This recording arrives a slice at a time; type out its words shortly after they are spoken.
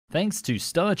Thanks to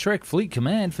Star Trek Fleet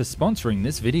Command for sponsoring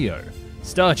this video.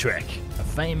 Star Trek, a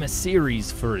famous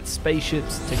series for its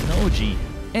spaceships, technology,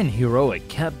 and heroic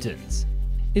captains.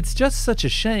 It's just such a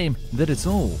shame that it's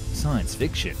all science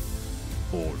fiction.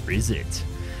 Or is it?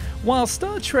 While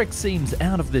Star Trek seems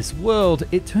out of this world,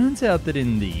 it turns out that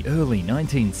in the early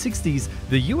 1960s,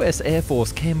 the US Air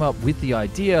Force came up with the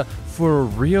idea for a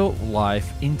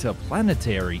real-life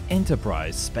interplanetary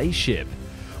Enterprise spaceship.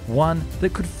 One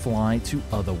that could fly to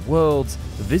other worlds,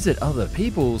 visit other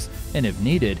peoples, and if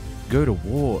needed, go to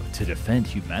war to defend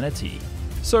humanity.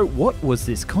 So what was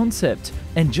this concept,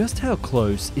 and just how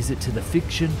close is it to the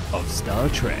fiction of Star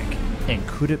Trek? And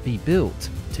could it be built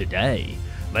today?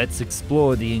 Let's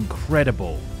explore the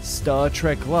incredible, Star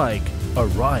Trek-like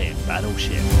Orion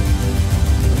Battleship.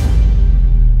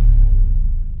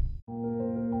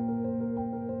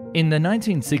 In the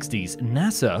 1960s,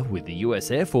 NASA, with the US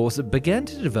Air Force, began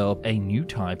to develop a new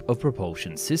type of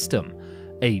propulsion system,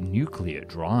 a nuclear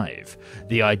drive.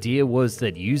 The idea was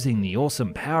that using the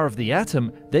awesome power of the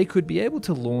atom, they could be able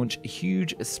to launch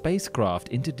huge spacecraft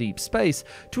into deep space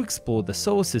to explore the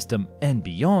solar system and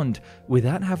beyond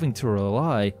without having to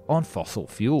rely on fossil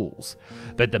fuels.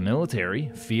 But the military,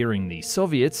 fearing the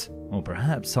Soviets, or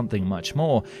perhaps something much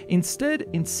more, instead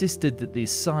insisted that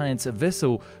this science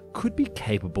vessel could be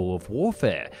capable of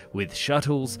warfare, with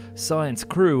shuttles, science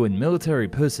crew, and military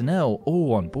personnel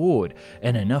all on board,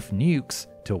 and enough nukes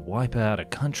to wipe out a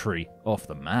country off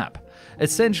the map.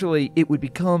 Essentially, it would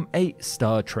become a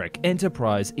Star Trek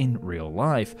Enterprise in real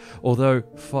life, although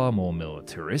far more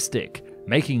militaristic,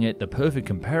 making it the perfect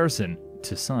comparison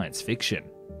to science fiction.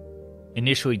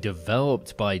 Initially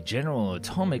developed by General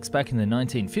Atomics back in the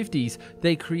 1950s,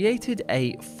 they created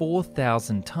a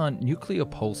 4,000-ton nuclear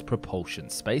pulse propulsion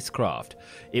spacecraft.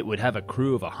 It would have a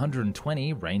crew of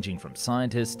 120 ranging from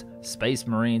scientists, space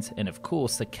marines, and of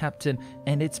course the captain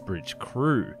and its bridge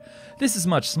crew. This is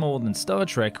much smaller than Star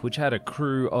Trek, which had a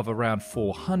crew of around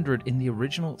 400 in the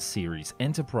original series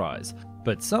Enterprise.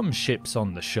 But some ships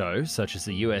on the show, such as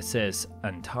the USS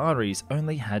Antares,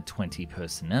 only had 20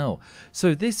 personnel,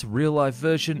 so this real-life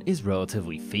version is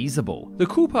relatively feasible. The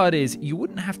cool part is, you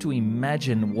wouldn't have to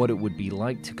imagine what it would be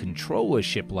like to control a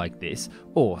ship like this,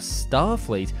 or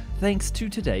Starfleet, thanks to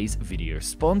today's video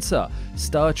sponsor,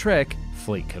 Star Trek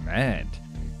Fleet Command.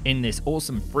 In this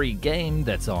awesome free game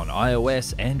that's on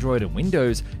iOS, Android, and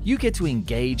Windows, you get to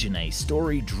engage in a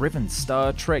story-driven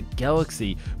Star Trek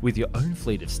galaxy with your own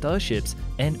fleet of starships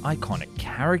and iconic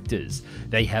characters.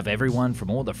 They have everyone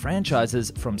from all the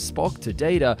franchises, from Spock to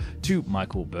Data to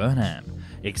Michael Burnham.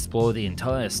 Explore the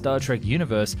entire Star Trek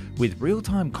universe with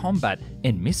real-time combat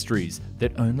and mysteries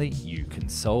that only you can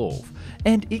solve.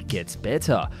 And it gets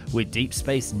better, with Deep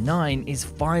Space Nine is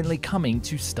finally coming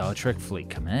to Star Trek Fleet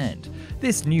Command.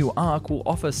 This new arc will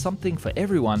offer something for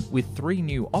everyone, with 3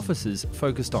 new officers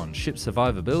focused on ship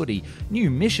survivability, new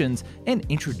missions, and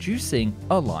introducing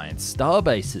Alliance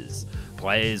starbases.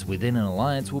 Players within an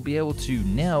alliance will be able to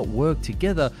now work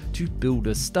together to build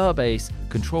a starbase,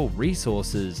 control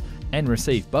resources, and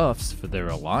receive buffs for their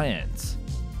alliance.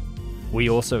 We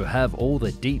also have all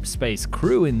the Deep Space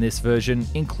crew in this version,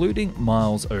 including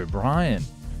Miles O'Brien,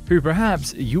 who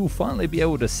perhaps you'll finally be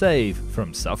able to save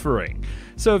from suffering.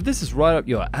 So if this is right up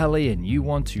your alley and you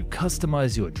want to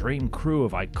customize your dream crew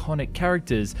of iconic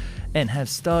characters and have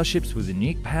starships with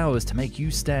unique powers to make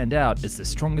you stand out as the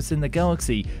strongest in the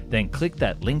galaxy, then click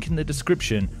that link in the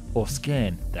description or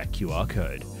scan that QR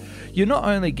code. You're not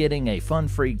only getting a fun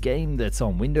free game that's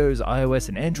on Windows, iOS,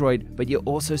 and Android, but you're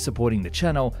also supporting the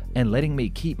channel and letting me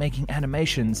keep making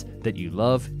animations that you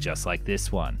love, just like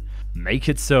this one. Make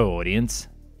it so, audience.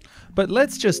 But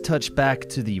let's just touch back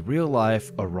to the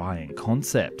real-life Orion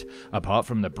concept. Apart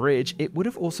from the bridge, it would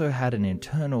have also had an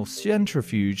internal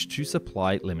centrifuge to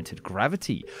supply limited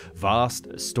gravity,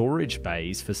 vast storage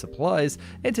bays for supplies,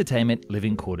 entertainment,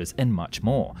 living quarters, and much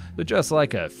more. But just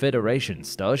like a Federation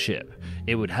starship,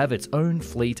 it would have its own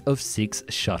fleet of 6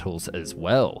 shuttles as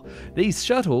well. These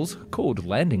shuttles, called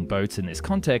landing boats in this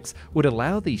context, would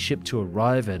allow the ship to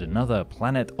arrive at another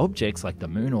planet objects like the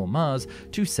Moon or Mars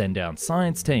to send down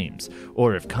science teams,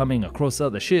 or if coming across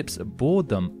other ships, board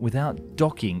them without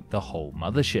docking the whole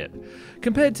mothership.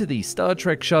 Compared to the Star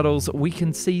Trek shuttles, we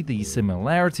can see the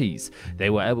similarities.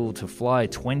 They were able to fly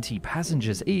 20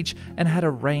 passengers each and had a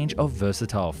range of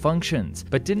versatile functions,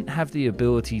 but didn't have the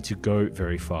ability to go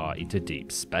very far into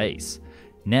deep space.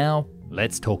 Now,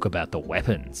 let's talk about the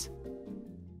weapons.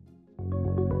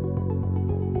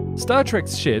 Star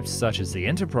Trek's ships, such as the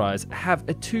Enterprise, have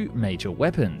 2 major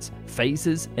weapons,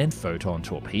 phasers and photon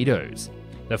torpedoes.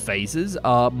 The phasers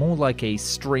are more like a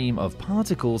stream of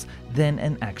particles than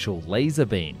an actual laser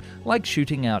beam, like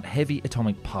shooting out heavy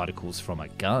atomic particles from a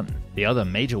gun. The other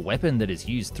major weapon that is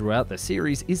used throughout the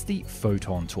series is the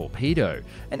photon torpedo,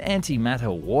 an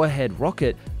antimatter warhead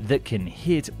rocket that can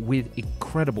hit with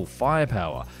incredible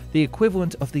firepower, the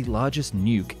equivalent of the largest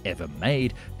nuke ever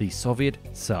made, the Soviet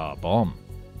Tsar bomb.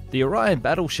 The Orion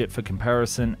Battleship, for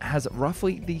comparison, has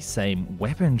roughly the same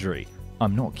weaponry.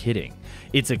 I'm not kidding.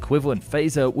 Its equivalent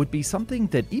phaser would be something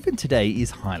that even today is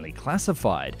highly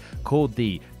classified, called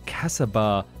the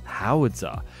Kasaba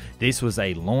howitzer. This was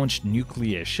a launched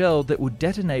nuclear shell that would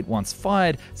detonate once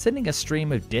fired, sending a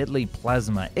stream of deadly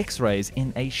plasma X-rays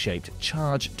in a shaped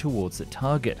charge towards the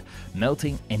target,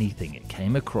 melting anything it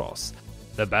came across.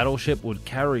 The battleship would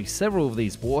carry several of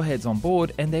these warheads on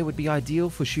board, and they would be ideal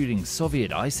for shooting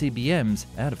Soviet ICBMs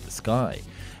out of the sky.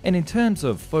 And in terms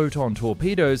of photon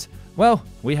torpedoes, well,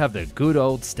 we have the good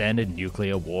old standard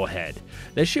nuclear warhead.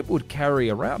 The ship would carry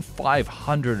around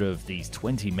 500 of these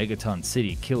 20 megaton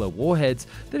city killer warheads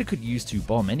that it could use to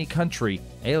bomb any country,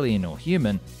 alien or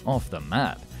human, off the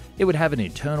map. It would have an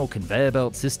internal conveyor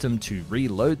belt system to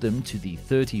reload them to the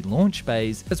 30 launch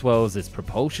bays, as well as its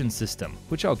propulsion system,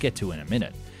 which I'll get to in a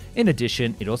minute. In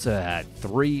addition, it also had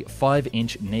 3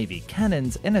 5-inch Navy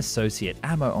cannons and associate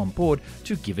ammo on board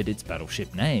to give it its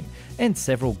battleship name, and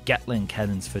several Gatling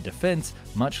cannons for defense,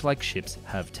 much like ships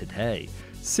have today.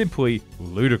 Simply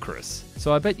ludicrous.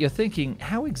 So I bet you're thinking,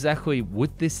 how exactly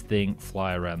would this thing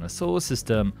fly around the solar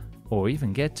system, or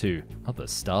even get to other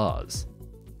stars?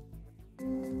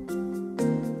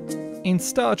 In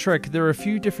Star Trek, there are a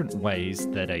few different ways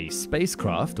that a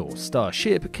spacecraft or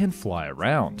starship can fly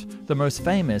around, the most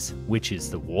famous which is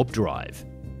the warp drive.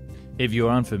 If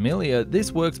you're unfamiliar,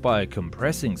 this works by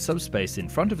compressing subspace in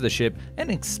front of the ship and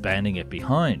expanding it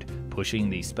behind, pushing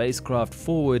the spacecraft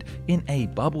forward in a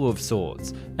bubble of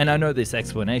sorts. And I know this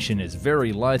explanation is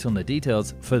very light on the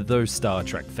details for those Star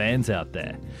Trek fans out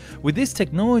there. With this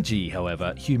technology,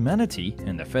 however, humanity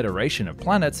and the Federation of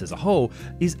Planets as a whole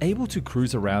is able to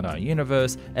cruise around our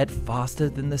universe at faster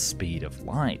than the speed of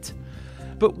light.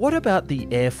 But what about the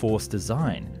Air Force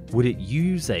design? Would it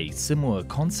use a similar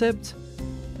concept?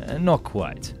 Not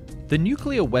quite. The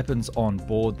nuclear weapons on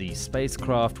board the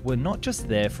spacecraft were not just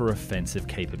there for offensive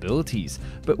capabilities,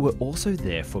 but were also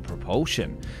there for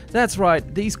propulsion. That's right,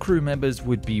 these crew members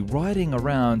would be riding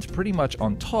around pretty much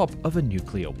on top of a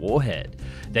nuclear warhead.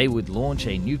 They would launch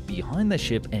a nuke behind the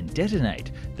ship and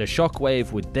detonate. The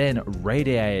shockwave would then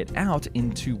radiate out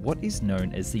into what is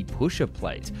known as the pusher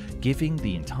plate, giving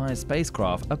the entire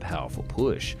spacecraft a powerful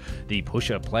push. The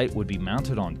pusher plate would be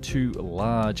mounted on 2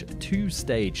 large,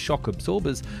 2-stage shock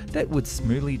absorbers that would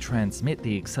smoothly transmit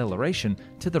the acceleration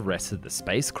to the rest of the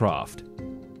spacecraft.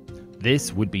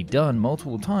 This would be done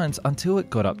multiple times until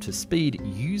it got up to speed,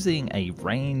 using a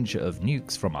range of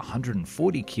nukes from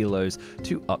 140 kilos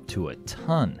to up to a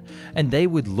ton, and they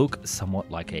would look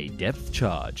somewhat like a depth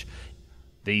charge.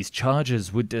 These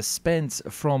charges would dispense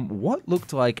from what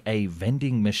looked like a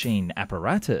vending machine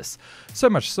apparatus,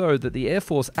 so much so that the Air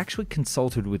Force actually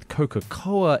consulted with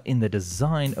Coca-Cola in the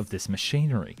design of this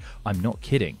machinery. I'm not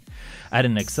kidding. At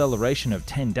an acceleration of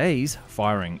 10 days,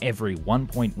 firing every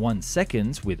 1.1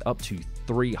 seconds with up to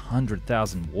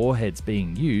 300,000 warheads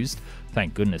being used,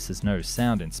 thank goodness there's no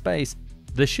sound in space,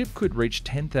 the ship could reach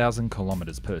 10,000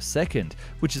 kilometers per second,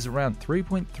 which is around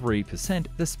 3.3%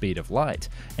 the speed of light,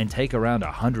 and take around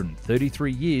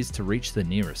 133 years to reach the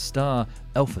nearest star,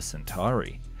 Alpha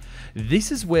Centauri.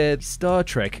 This is where Star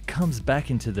Trek comes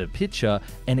back into the picture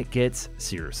and it gets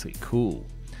seriously cool.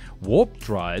 Warp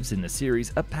drives in the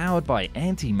series are powered by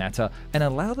antimatter and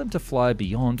allow them to fly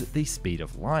beyond the speed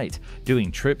of light,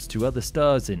 doing trips to other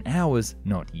stars in hours,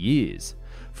 not years.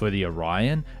 For the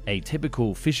Orion, a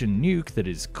typical fission nuke that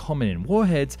is common in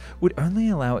warheads would only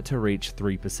allow it to reach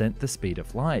 3% the speed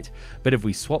of light, but if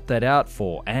we swap that out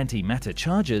for antimatter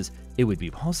charges, it would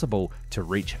be possible to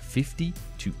reach 50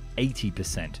 to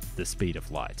 80% the speed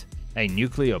of light. A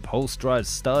nuclear pulse drive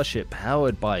starship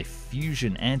powered by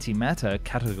fusion antimatter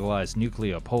catalyzed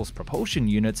nuclear pulse propulsion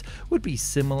units would be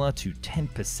similar to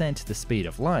 10% the speed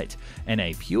of light, and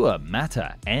a pure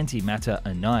matter antimatter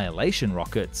annihilation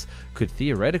rockets could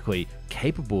theoretically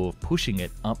capable of pushing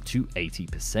it up to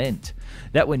 80%.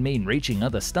 That would mean reaching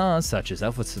other stars such as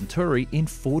Alpha Centauri in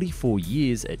 44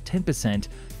 years at 10%,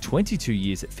 22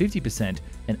 years at 50%,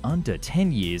 and under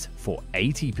 10 years for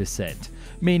 80%,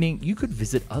 meaning you could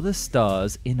visit other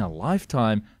stars in a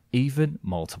lifetime, even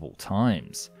multiple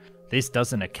times. This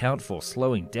doesn't account for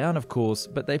slowing down, of course,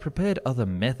 but they prepared other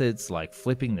methods like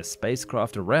flipping the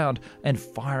spacecraft around and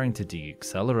firing to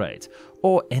deaccelerate,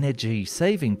 or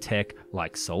energy-saving tech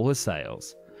like solar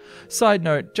sails. Side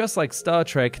note, just like Star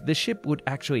Trek, the ship would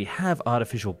actually have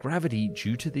artificial gravity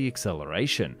due to the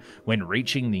acceleration. When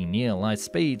reaching the near light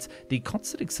speeds, the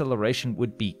constant acceleration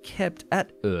would be kept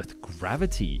at Earth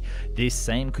gravity. This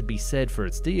same could be said for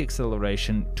its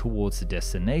deacceleration towards the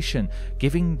destination,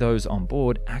 giving those on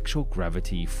board actual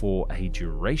gravity for a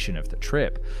duration of the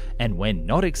trip. And when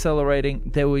not accelerating,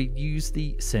 they would use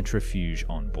the centrifuge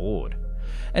on board.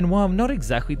 And while not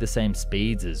exactly the same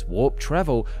speeds as warp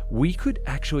travel, we could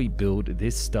actually build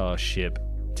this starship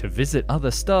to visit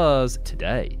other stars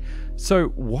today. So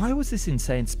why was this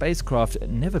insane spacecraft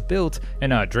never built,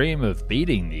 and our dream of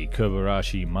beating the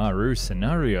Kobayashi Maru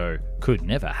scenario could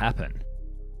never happen?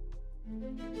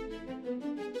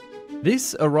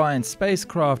 This Orion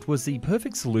spacecraft was the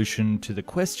perfect solution to the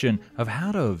question of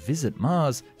how to visit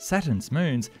Mars, Saturn's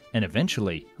moons, and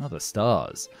eventually other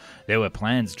stars. There were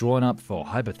plans drawn up for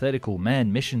hypothetical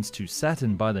manned missions to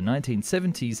Saturn by the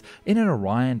 1970s in an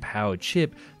Orion-powered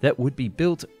ship that would be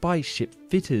built by ship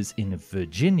fitters in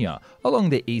Virginia along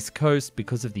the East Coast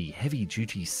because of the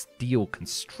heavy-duty steel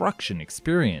construction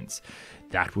experience.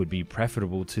 That would be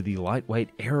preferable to the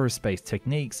lightweight aerospace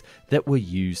techniques that were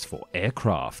used for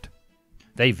aircraft.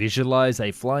 They visualize a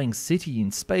flying city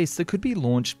in space that could be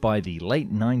launched by the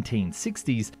late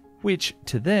 1960s, which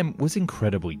to them was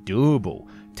incredibly doable.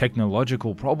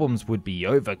 Technological problems would be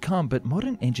overcome, but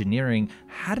modern engineering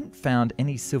hadn't found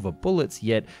any silver bullets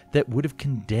yet that would have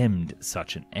condemned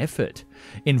such an effort.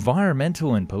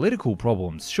 Environmental and political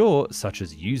problems, sure, such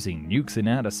as using nukes in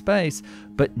outer space,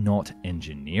 but not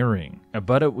engineering.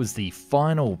 But it was the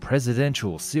final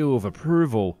presidential seal of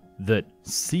approval that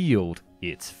sealed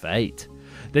its fate.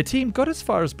 The team got as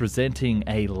far as presenting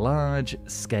a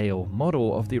large-scale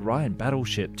model of the Orion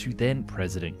Battleship to then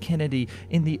President Kennedy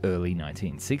in the early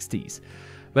 1960s.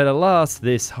 But alas,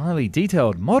 this highly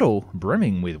detailed model,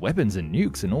 brimming with weapons and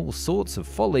nukes and all sorts of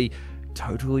folly,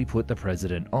 totally put the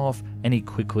president off, and he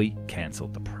quickly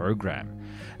cancelled the program.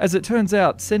 As it turns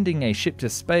out, sending a ship to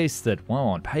space that, while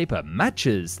on paper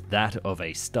matches that of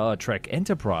a Star Trek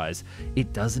Enterprise,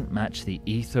 it doesn't match the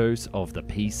ethos of the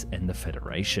peace and the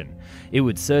Federation. It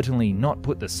would certainly not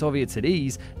put the Soviets at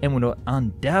ease and would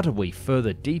undoubtedly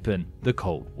further deepen the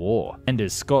Cold War. And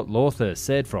as Scott Lawther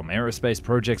said from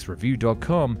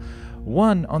aerospaceprojectsreview.com,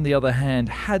 one, on the other hand,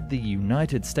 had the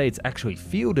United States actually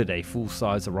fielded a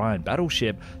full-size Orion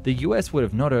battleship, the US would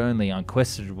have not only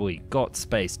unquestionably got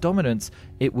space dominance,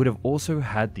 it would have also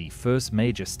had the first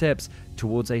major steps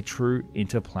towards a true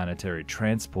interplanetary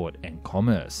transport and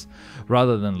commerce.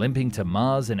 Rather than limping to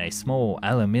Mars in a small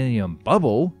aluminium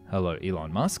bubble, hello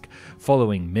Elon Musk,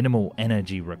 following minimal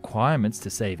energy requirements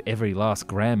to save every last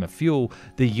gram of fuel,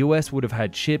 the US would have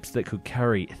had ships that could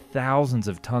carry thousands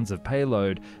of tons of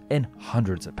payload and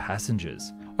hundreds of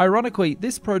passengers. Ironically,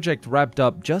 this project wrapped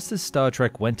up just as Star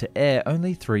Trek went to air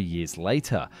only 3 years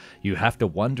later. You have to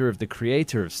wonder if the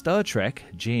creator of Star Trek,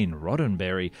 Gene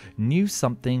Roddenberry, knew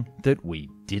something that we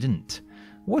didn't.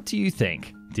 What do you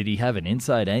think? Did he have an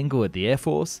inside angle at the Air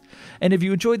Force? And if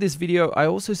you enjoyed this video, I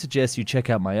also suggest you check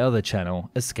out my other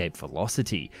channel, Escape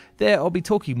Velocity. There I'll be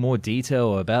talking more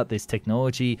detail about this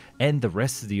technology and the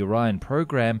rest of the Orion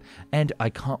program, and I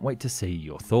can't wait to see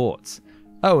your thoughts.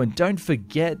 Oh, and don't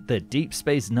forget that Deep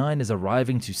Space Nine is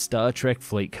arriving to Star Trek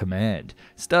Fleet Command.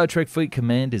 Star Trek Fleet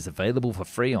Command is available for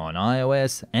free on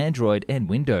iOS, Android, and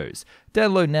Windows.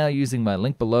 Download now using my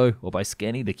link below or by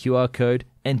scanning the QR code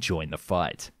and join the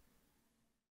fight.